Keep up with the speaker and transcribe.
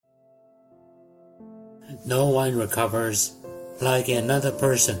No one recovers like another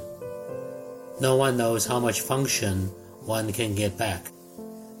person. No one knows how much function one can get back.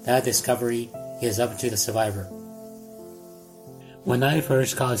 That discovery is up to the survivor. When I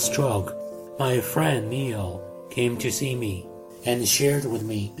first got stroke, my friend Neil came to see me and shared with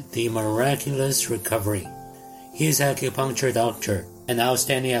me the miraculous recovery. He is an acupuncture doctor. An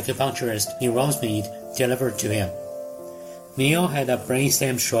outstanding acupuncturist in Rosemead delivered to him. Neil had a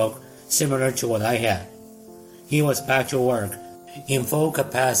brainstem stroke similar to what I had. He was back to work in full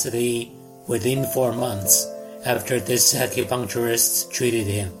capacity within 4 months after this acupuncturist treated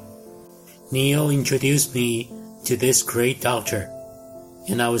him. Neil introduced me to this great doctor,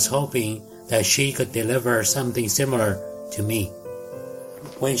 and I was hoping that she could deliver something similar to me.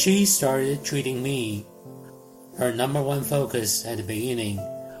 When she started treating me, her number one focus at the beginning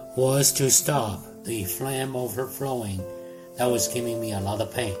was to stop the phlegm overflowing that was giving me a lot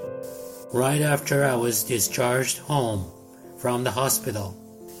of pain. Right after I was discharged home from the hospital,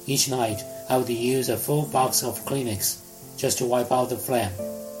 each night I would use a full box of Kleenex just to wipe out the phlegm.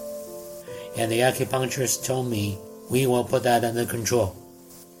 And the acupuncturist told me, we will put that under control.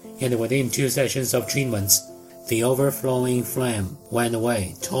 And within 2 sessions of treatments, the overflowing phlegm went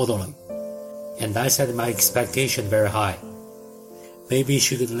away totally. And I set my expectation very high. Maybe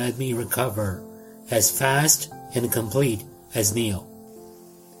she could let me recover as fast and complete as Neil.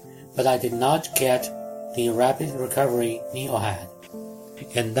 But I did not get the rapid recovery Neil had.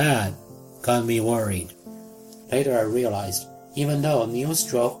 And that got me worried. Later I realized, even though Neil's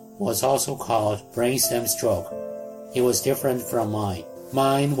stroke was also called brainstem stroke, it was different from mine.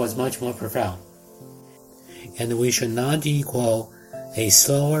 Mine was much more profound. And we should not equal a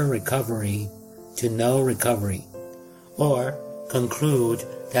slower recovery to no recovery, or conclude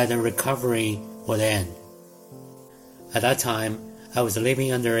that the recovery would end. At that time, I was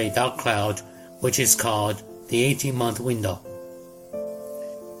living under a dark cloud, which is called the 18-month window.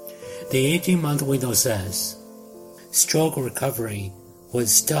 The 18-month window says, stroke recovery would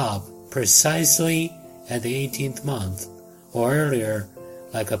stop precisely at the 18th month, or earlier,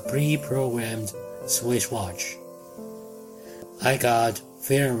 like a pre-programmed Swiss watch. I got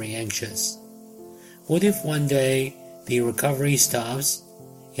very anxious. What if one day the recovery stops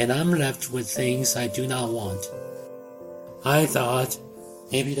and I'm left with things I do not want? I thought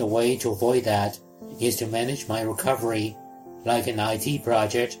maybe the way to avoid that is to manage my recovery like an IT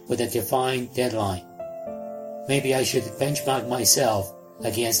project with a defined deadline. Maybe I should benchmark myself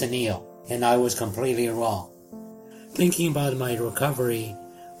against Neil, and I was completely wrong. Thinking about my recovery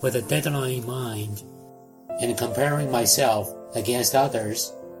with a deadline in mind and comparing myself against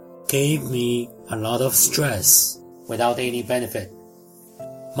others gave me a lot of stress without any benefit.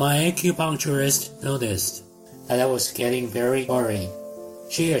 My acupuncturist noticed that I was getting very worried.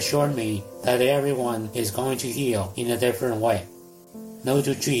 She assured me that everyone is going to heal in a different way. No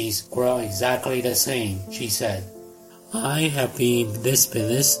two trees grow exactly the same, she said. I have been in this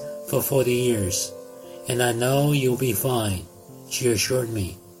business for 40 years, and I know you'll be fine, she assured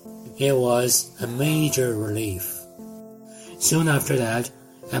me. It was a major relief. Soon after that,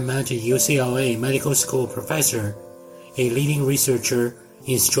 I met a UCLA medical school professor, a leading researcher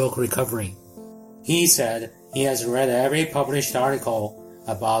in stroke recovery. He said he has read every published article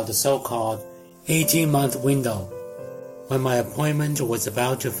about the so-called 18-month window. When my appointment was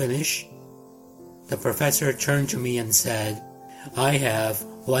about to finish, the professor turned to me and said, I have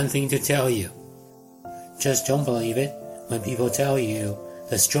one thing to tell you. Just don't believe it when people tell you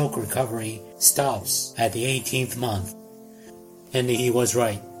the stroke recovery stops at the 18th month. And he was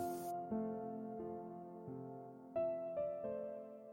right.